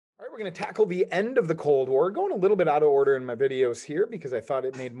We're going to tackle the end of the Cold War, going a little bit out of order in my videos here because I thought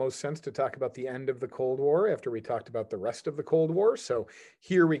it made most sense to talk about the end of the Cold War after we talked about the rest of the Cold War. So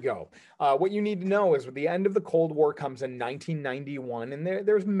here we go. What you need to know is the end of the Cold War comes in 1991, and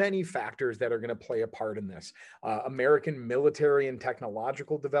there's many factors that are going to play a part in this. American military and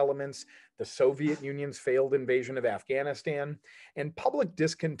technological developments, the Soviet Union's failed invasion of Afghanistan, and public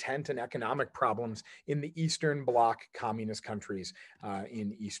discontent and economic problems in the Eastern Bloc communist countries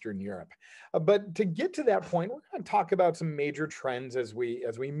in Eastern Europe. But to get to that point, we're going to talk about some major trends as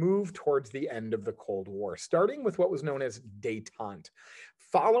we move towards the end of the Cold War, starting with what was known as détente.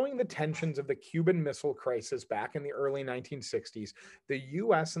 Following the tensions of the Cuban Missile Crisis back in the early 1960s, the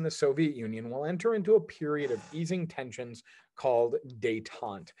US and the Soviet Union will enter into a period of easing tensions called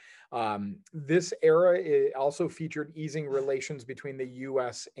détente. This era also featured easing relations between the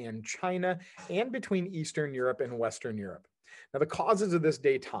US and China and between Eastern Europe and Western Europe. Now, the causes of this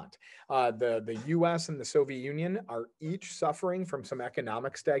détente, the US and the Soviet Union are each suffering from some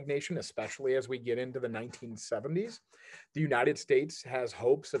economic stagnation, especially as we get into the 1970s. The United States has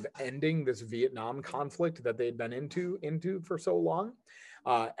hopes of ending this Vietnam conflict that they'd been into for so long.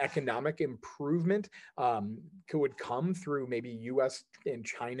 Economic improvement would come through maybe US and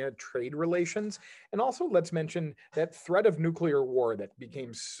China trade relations. And also, let's mention that threat of nuclear war that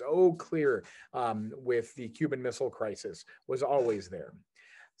became so clear with the Cuban Missile Crisis was always there.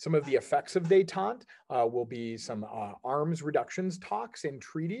 Some of the effects of détente will be some arms reductions talks and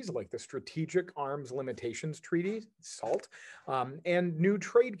treaties like the Strategic Arms Limitations Treaty, SALT, and new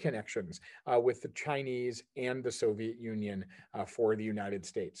trade connections with the Chinese and the Soviet Union for the United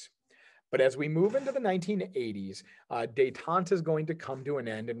States. But as we move into the 1980s, détente is going to come to an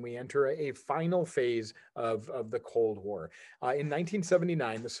end and we enter a final phase of the Cold War. In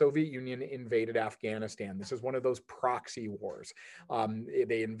 1979, the Soviet Union invaded Afghanistan. This is one of those proxy wars.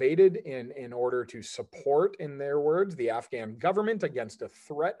 They invaded in order to support, in their words, the Afghan government against a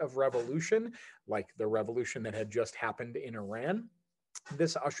threat of revolution, like the revolution that had just happened in Iran.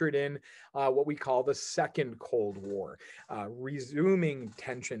 This ushered in what we call the Second Cold War, resuming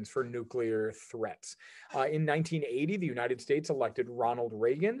tensions for nuclear threats. In 1980, the United States elected Ronald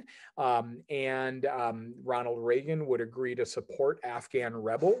Reagan, and Ronald Reagan would agree to support Afghan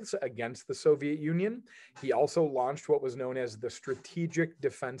rebels against the Soviet Union. He also launched what was known as the Strategic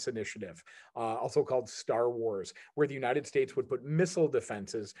Defense Initiative, also called Star Wars, where the United States would put missile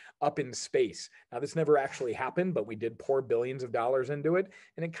defenses up in space. Now, this never actually happened, but we did pour billions of dollars into it,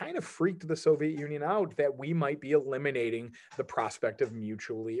 and it kind of freaked the Soviet Union out that we might be eliminating the prospect of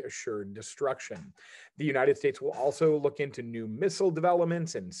mutually assured destruction. The United States will also look into new missile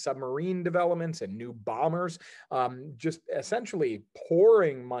developments and submarine developments and new bombers, just essentially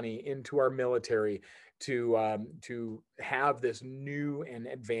pouring money into our military to have this new and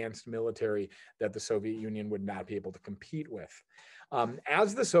advanced military that the Soviet Union would not be able to compete with.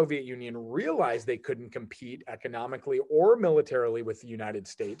 As the Soviet Union realized they couldn't compete economically or militarily with the United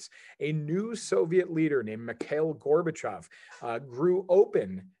States, a new Soviet leader named Mikhail Gorbachev grew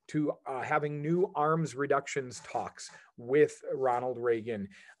open to having new arms reductions talks with Ronald Reagan,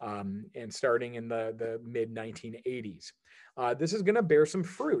 and starting in the mid-1980s. This is going to bear some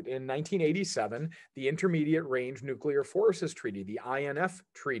fruit. In 1987, the Intermediate Range Nuclear Forces Treaty, the INF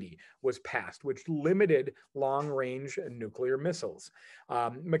Treaty, was passed, which limited long-range nuclear missiles.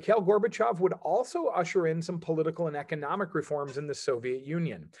 Mikhail Gorbachev would also usher in some political and economic reforms in the Soviet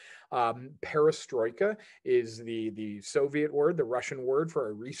Union. Perestroika is the Soviet word, the Russian word for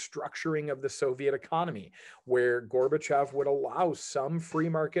a restructuring of the Soviet economy, where Gorbachev would allow some free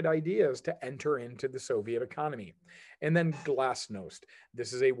market ideas to enter into the Soviet economy. And then glasnost.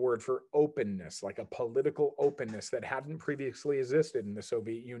 This is a word for openness, like a political openness that hadn't previously existed in the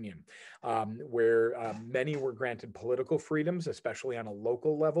Soviet Union, where many were granted political freedoms, especially on a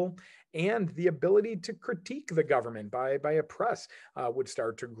local level, and the ability to critique the government by a press would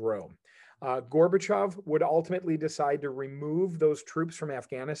start to grow. Gorbachev would ultimately decide to remove those troops from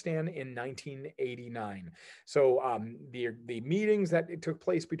Afghanistan in 1989. So the meetings that took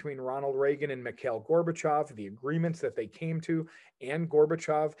place between Ronald Reagan and Mikhail Gorbachev, the agreements that they came to, and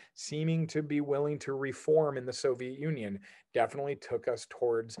Gorbachev seeming to be willing to reform in the Soviet Union definitely took us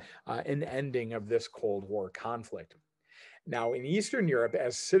towards an ending of this Cold War conflict. Now, in Eastern Europe,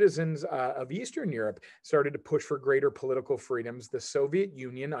 as citizens of Eastern Europe started to push for greater political freedoms, the Soviet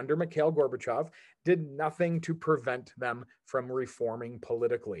Union under Mikhail Gorbachev did nothing to prevent them from reforming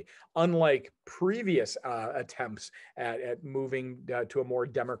politically. Unlike previous attempts at moving to a more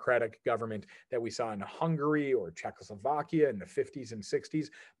democratic government that we saw in Hungary or Czechoslovakia in the 50s and 60s,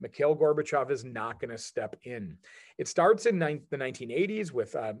 Mikhail Gorbachev is not going to step in. It starts in the 1980s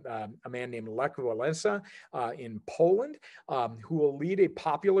with a man named Lech Walesa in Poland, who will lead a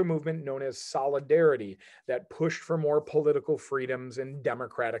popular movement known as Solidarity that pushed for more political freedoms and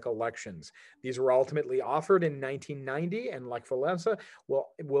democratic elections. These were ultimately offered in 1990, and Lech Walesa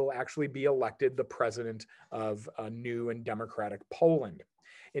will actually be elected the president of a new and democratic Poland.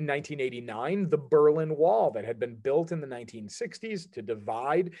 In 1989, the Berlin Wall that had been built in the 1960s to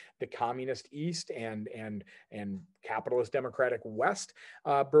divide the communist East and capitalist democratic West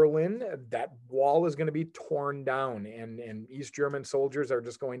Berlin, that wall is going to be torn down, and East German soldiers are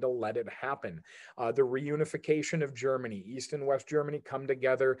just going to let it happen. The reunification of Germany, East and West Germany, come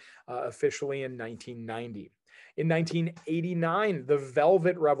together officially in 1990. In 1989, the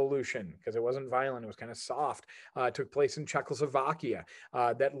Velvet Revolution, because it wasn't violent, it was kind of soft, took place in Czechoslovakia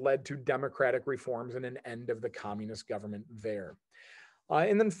that led to democratic reforms and an end of the communist government there.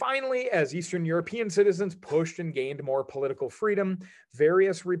 And then finally, as Eastern European citizens pushed and gained more political freedom,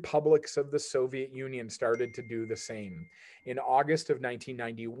 various republics of the Soviet Union started to do the same. In August of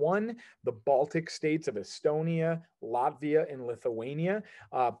 1991, the Baltic states of Estonia, Latvia, and Lithuania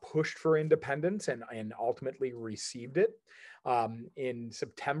pushed for independence and ultimately received it. In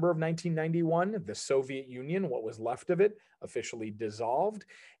September of 1991, the Soviet Union, what was left of it, officially dissolved.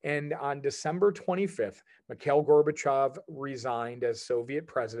 And on December 25th, Mikhail Gorbachev resigned as Soviet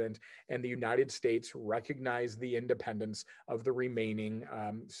president, and the United States recognized the independence of the remaining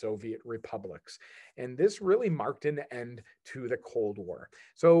Soviet republics. And this really marked an end to the Cold War.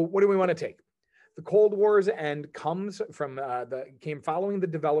 So what do we want to take? The Cold War's end came following the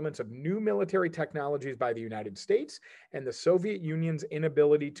developments of new military technologies by the United States and the Soviet Union's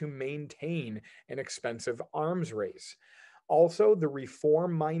inability to maintain an expensive arms race. Also, the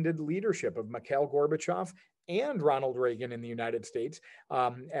reform-minded leadership of Mikhail Gorbachev and Ronald Reagan in the United States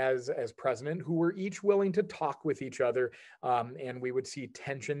as president, who were each willing to talk with each other, and we would see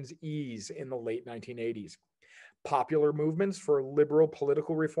tensions ease in the late 1980s. Popular movements for liberal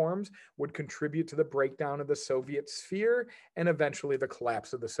political reforms would contribute to the breakdown of the Soviet sphere and eventually the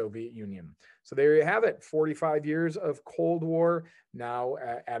collapse of the Soviet Union. So there you have it, 45 years of Cold War now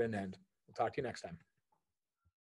at an end. We'll talk to you next time.